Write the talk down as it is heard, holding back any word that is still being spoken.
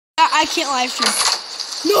I can't live stream.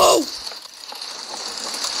 No!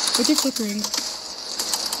 What's it flickering?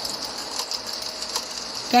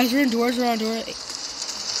 Guys, we're indoors. We're on door 83.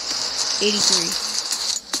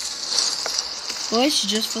 Oh, she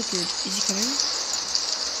just flickered. Is he coming?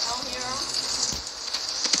 I'll hear him.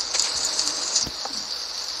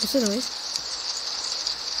 What's the noise?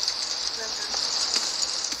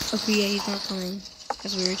 Okay, yeah, he's not coming.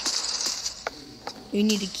 That's weird. We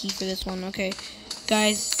need a key for this one. Okay.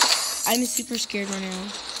 Guys, I'm super scared right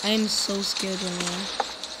now. I am so scared right now.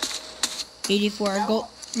 84. Our goal.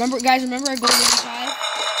 Remember, guys, remember our goal is 85?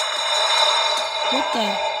 What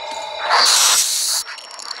the?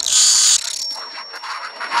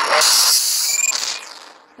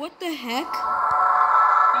 What the heck? You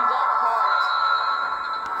got caught.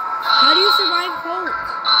 How do you survive Holt?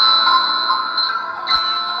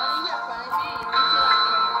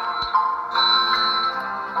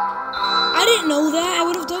 I didn't know that. I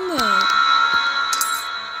would have done that.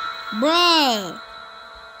 Bruh.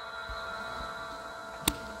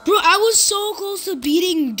 Bro, I was so close to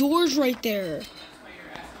beating doors right there.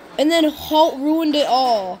 And then Halt ruined it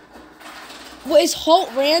all. What, is Halt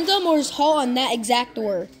random or is Halt on that exact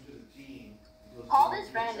door? Halt is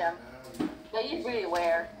random. But he's really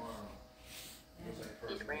rare.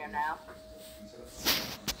 He's rare now.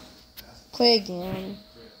 Play again.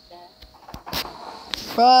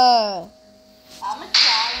 Bruh. I'm gonna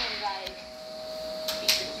try and like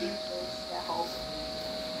beat the people that Halt.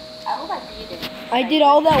 I hope I beat it. I did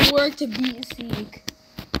all that work to beat Seek.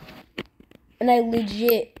 And I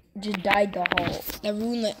legit just died to Halt. That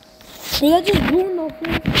ruined it. Bro, that just ruined the whole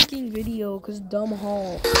freaking video because dumb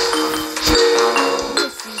Halt.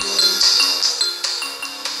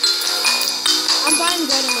 I'm buying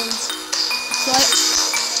vitamins. So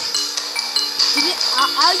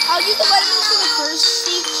I'll use the vitamins for the first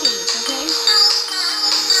Seek chase, okay?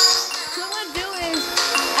 So what I'm gonna do is,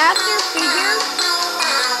 after figure,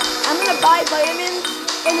 I'm gonna buy vitamins,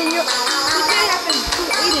 and then what's gonna happen?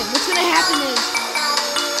 Aiden, what's gonna happen is,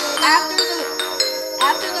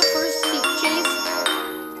 after the first Seek chase,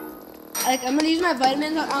 like I'm gonna use my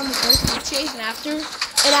vitamins on the first Seek chase, and after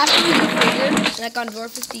we do figure, like on door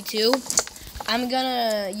 52, I'm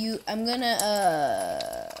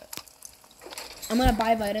gonna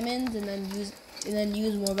buy vitamins and then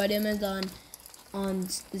use more vitamins on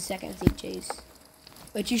the second Seek chase.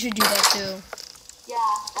 But you should do that too. Yeah,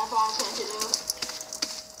 that's what I'm trying to do.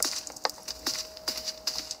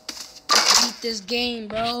 Beat this game,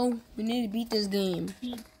 bro. We need to beat this game.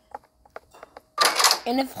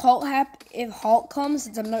 And if Halt comes,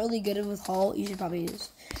 since I'm not really good with Halt, you should probably use.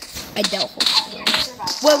 I doubt Halt.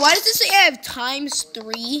 Wait, why does this say I have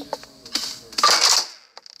 ×3?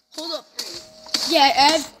 Hold up. Yeah, I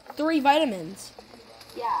have 3 vitamins.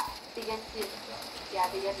 Yeah, because it's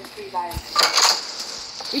 3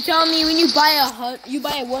 vitamins. You're telling me when you buy you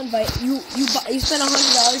spend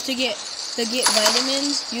 $100 to get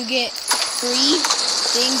vitamins, you get 3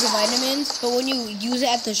 things of vitamins, but when you use it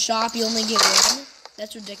at the shop, you only get 1.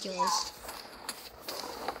 That's ridiculous.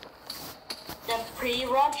 The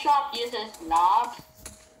pre-run shop uses knobs,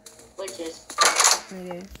 which is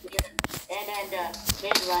Okay. and then the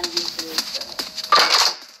mid-run uses.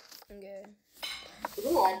 Okay.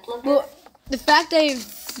 Look. Well, the fact I have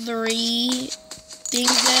 3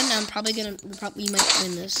 things, then we might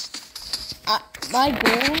win this.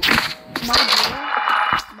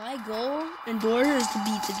 My goal indoors is to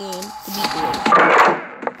beat the game.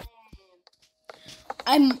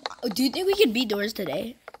 Do you think we can beat doors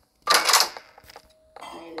today?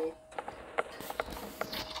 Maybe.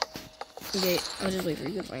 Okay, I'll just wait for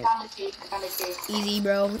you to find it. Found a cake. Easy,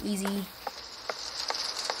 bro. Easy.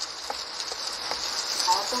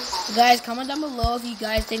 Guys, comment down below if you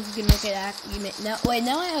guys think we can make it now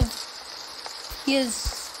I have.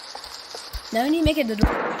 Now we need to make it the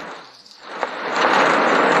door.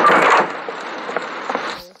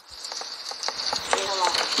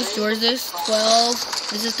 Which door is this? 12.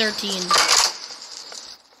 This is 13.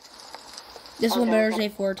 This one better say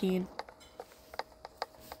 14.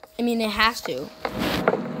 I mean, it has to. Wait,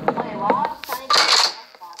 well, I'm trying to get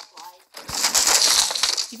a flashlight.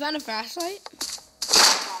 You found a flashlight?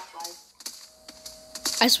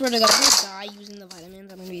 I swear to God, if I die using the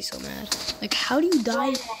vitamins, I'm gonna be so mad. Like, how do you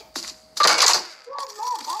die?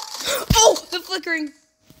 Oh, the flickering.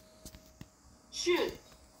 Shoot.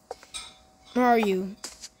 Where are you?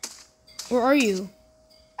 Where are you?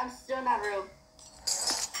 I'm still in that room.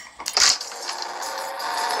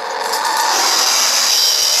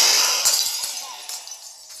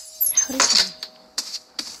 How did you?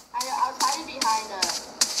 I was hiding behind I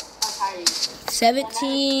was hiding.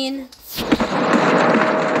 17.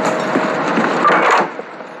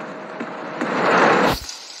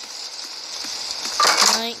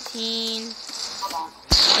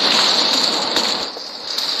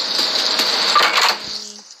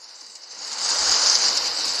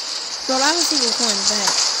 Bro, I have a single coin. What the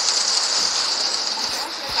heck?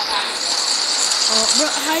 Oh, bro,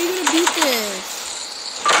 how are you gonna beat this?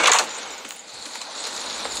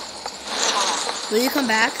 Will you come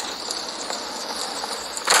back?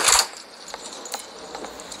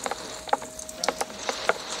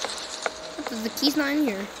 The key's not in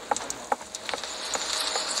here.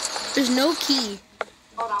 There's no key.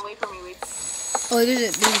 Hold on, wait for me, wait. Oh, there's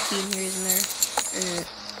a key in here, isn't there?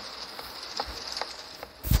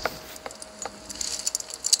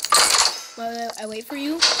 Well, I wait for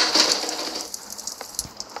you.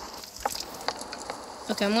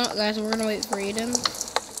 Okay, guys, we're gonna wait for Aiden.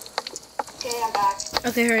 Okay, I'm back.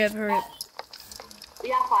 Okay, hurry up. We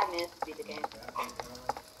have 5 minutes to beat the game.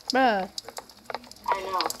 Bruh. I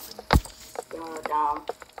know. Dumb.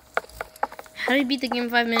 How do you beat the game in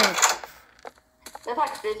 5 minutes? That's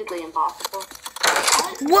like physically impossible.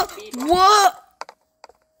 What?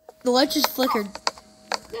 The light just flickered.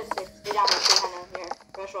 Yes, stay down here.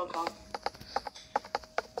 Rush roll call.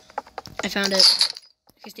 I found it.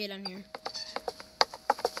 Okay, stay down here.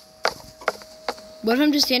 What if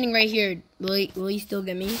I'm just standing right here? Will you still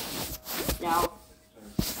get me? No.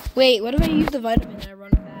 Wait, what if I use the vitamin and I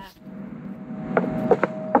run fast?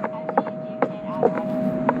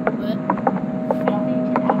 What? I don't think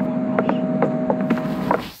you can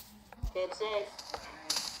outrun rush. It's safe.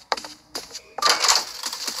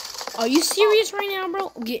 Are you serious right now,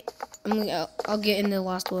 bro? I'll get in the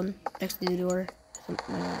last one next to the door.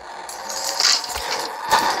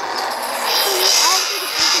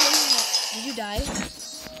 Did you die?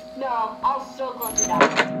 No, I was so close to die.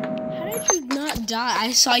 How did you not die?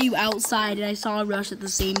 I saw you outside and I saw a rush at the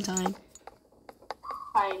same time.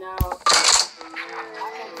 I know.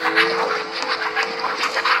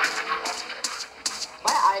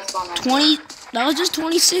 My eyes spawned right 20. That was just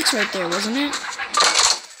 26 right there, wasn't it?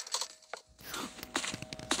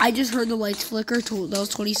 I just heard the lights flicker. That was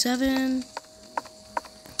 27. 28.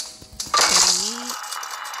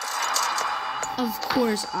 Of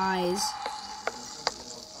course, eyes.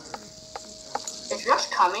 Is Rush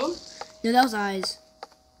coming? No, that was eyes.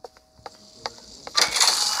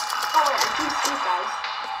 Oh, wait, I see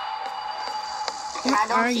guys.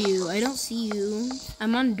 Where are you? I don't see you.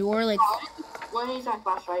 I'm on door, like... Let me use my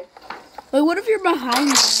flashlight. Wait, what if you're behind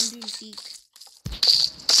me and I'm doing seek?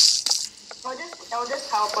 It'll just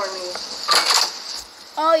teleport me.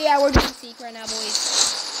 Oh, yeah, we're doing seek right now, boys.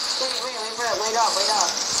 Wait up.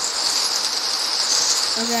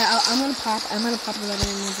 Okay, I'm gonna pop the weapon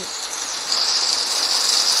and use it.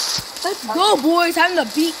 Let's go, boys. Having the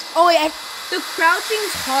beat. Oh, wait, the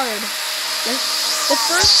crouching's hard. The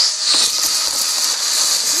first...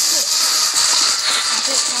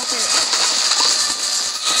 Pop it.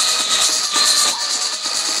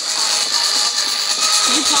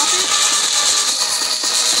 Did you pop it?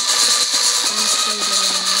 I'm so good at it.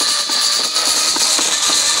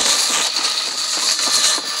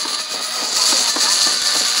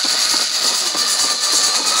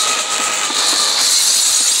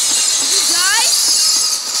 Did you die?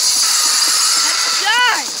 Let's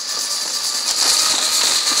die!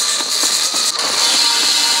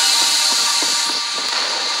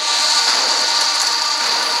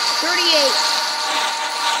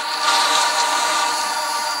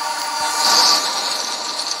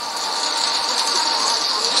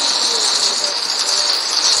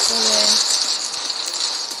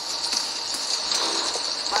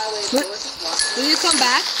 Will you come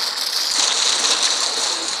back?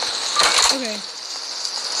 Okay.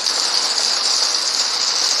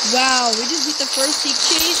 Wow, we just beat the first seek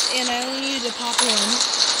chase and I only needed to pop one.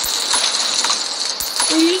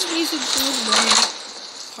 We just wasted so much money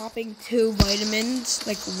popping 2 vitamins.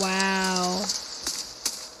 Like, wow.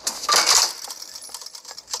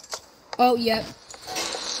 Oh, yep.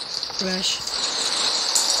 Rush.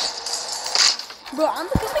 Bro, I'm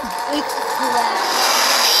becoming like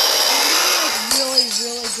really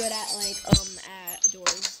good at at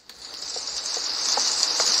doors.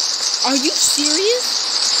 Are you serious?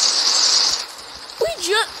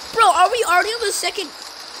 Bro, are we already on the second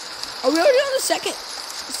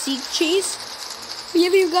seek chase? We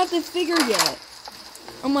haven't even got the figure yet.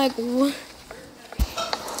 I'm like, what?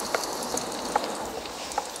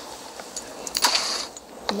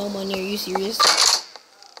 No money, are you serious?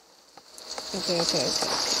 Okay.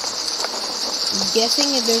 I'm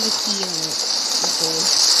guessing if there's a key in it. Okay.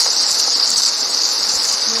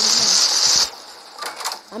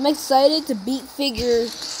 I'm excited to beat figure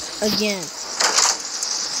again.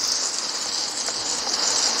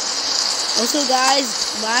 Also,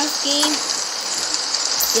 guys, last game,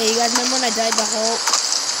 yeah, you guys remember when I died the Hulk?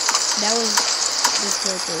 That was this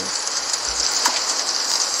character.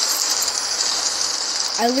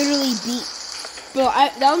 I literally beat... Bro,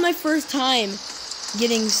 that was my first time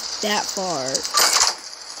getting that far.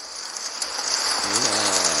 No,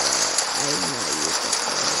 I'm not used to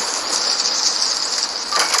that.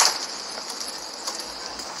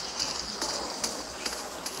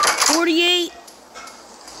 48?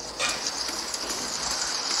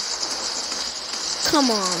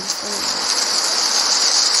 Come on.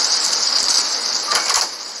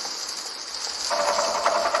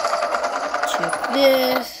 Check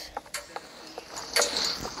this.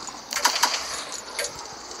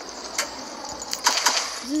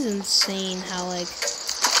 This is insane how, like,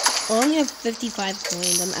 I only have 55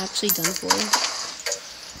 coins. I'm actually done for.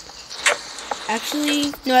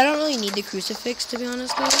 Actually, no, I don't really need the crucifix, to be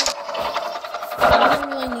honest, though. I don't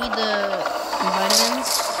really need the vitamins.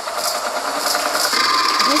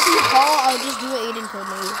 If this is a call, I'll just do what Aiden told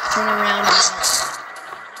me. Turn around.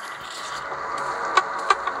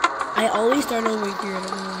 I always start over here. I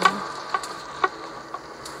don't know why.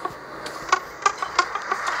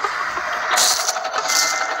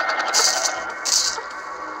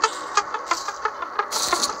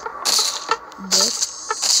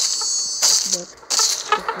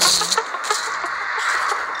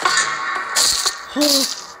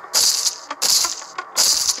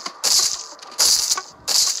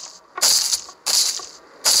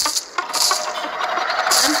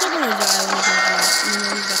 I'm still gonna die when he comes back. You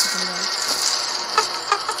know he's about to come back.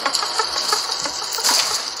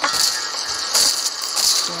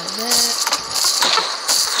 Grab that.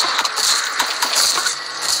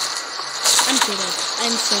 I'm so dead.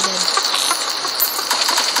 I'm so dead.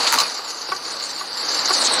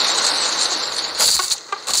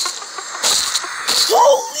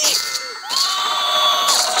 Holy!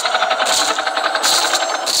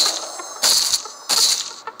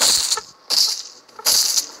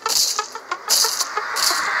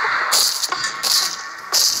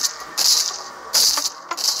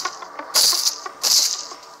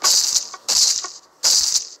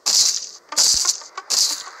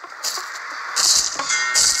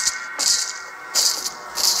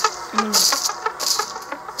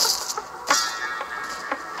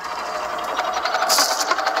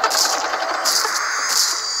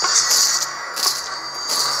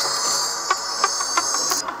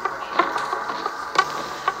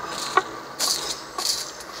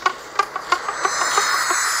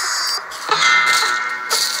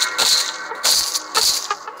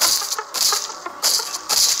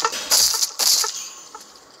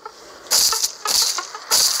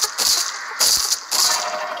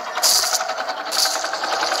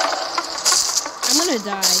 I'm gonna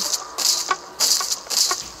die.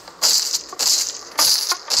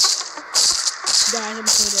 Guys, I'm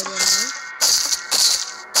so dead right now.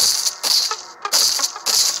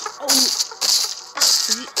 Oh!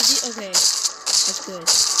 Is he? Okay. That's good.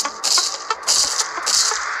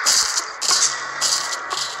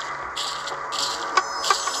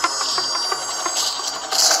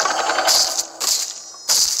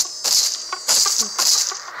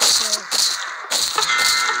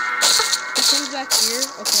 Back here.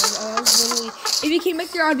 Okay, I was literally... If he came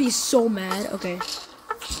back here, I'd be so mad. Okay.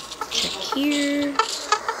 Check here.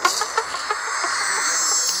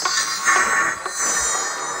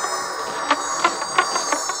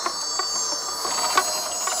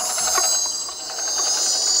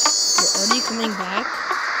 You're already coming back?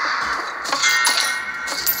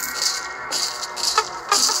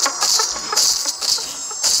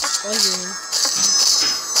 Oh, you're in.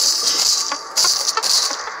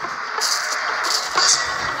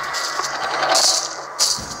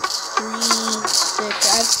 I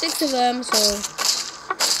have 6 of them, so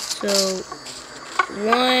 1,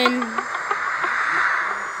 2.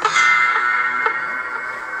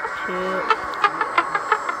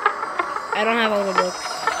 I don't have all the books.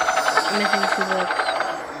 I'm missing 2 books.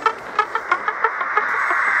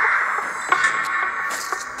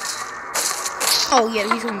 Oh yeah,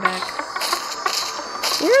 he's coming back.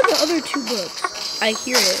 Where are the other 2 books? I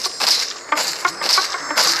hear it.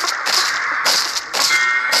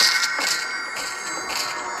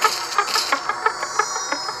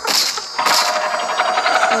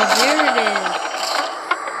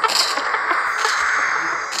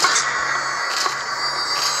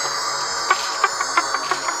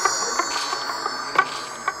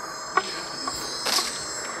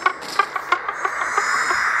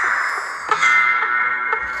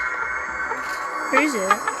 Where is it?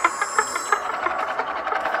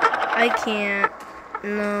 I can't.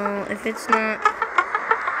 No, if it's not...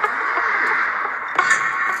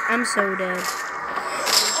 I'm so dead.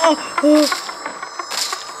 Oh!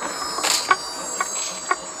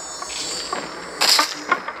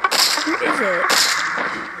 Where is it?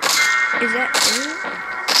 Is that it?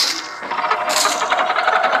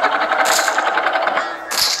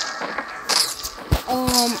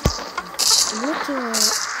 What the?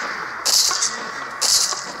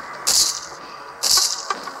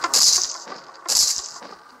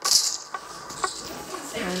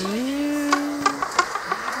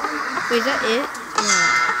 Wait, is that it? No.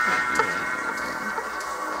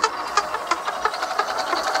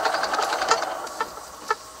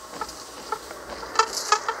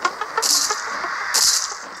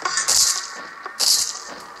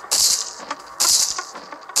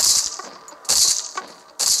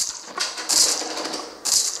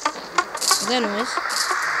 What's that noise?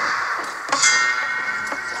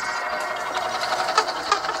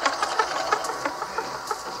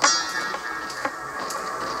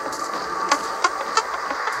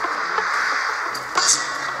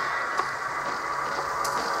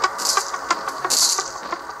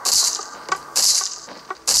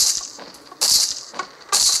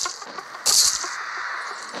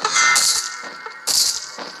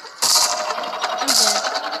 I'm dead.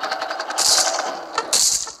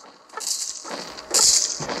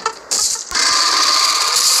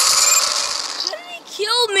 How did he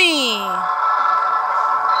kill me?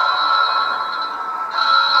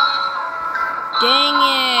 Dang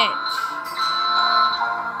it.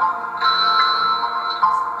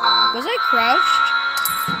 Was I crouched?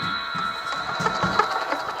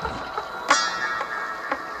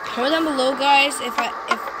 Comment down below, guys, if I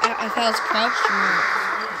was crouched or not.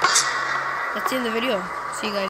 That's the end of the video. See you guys.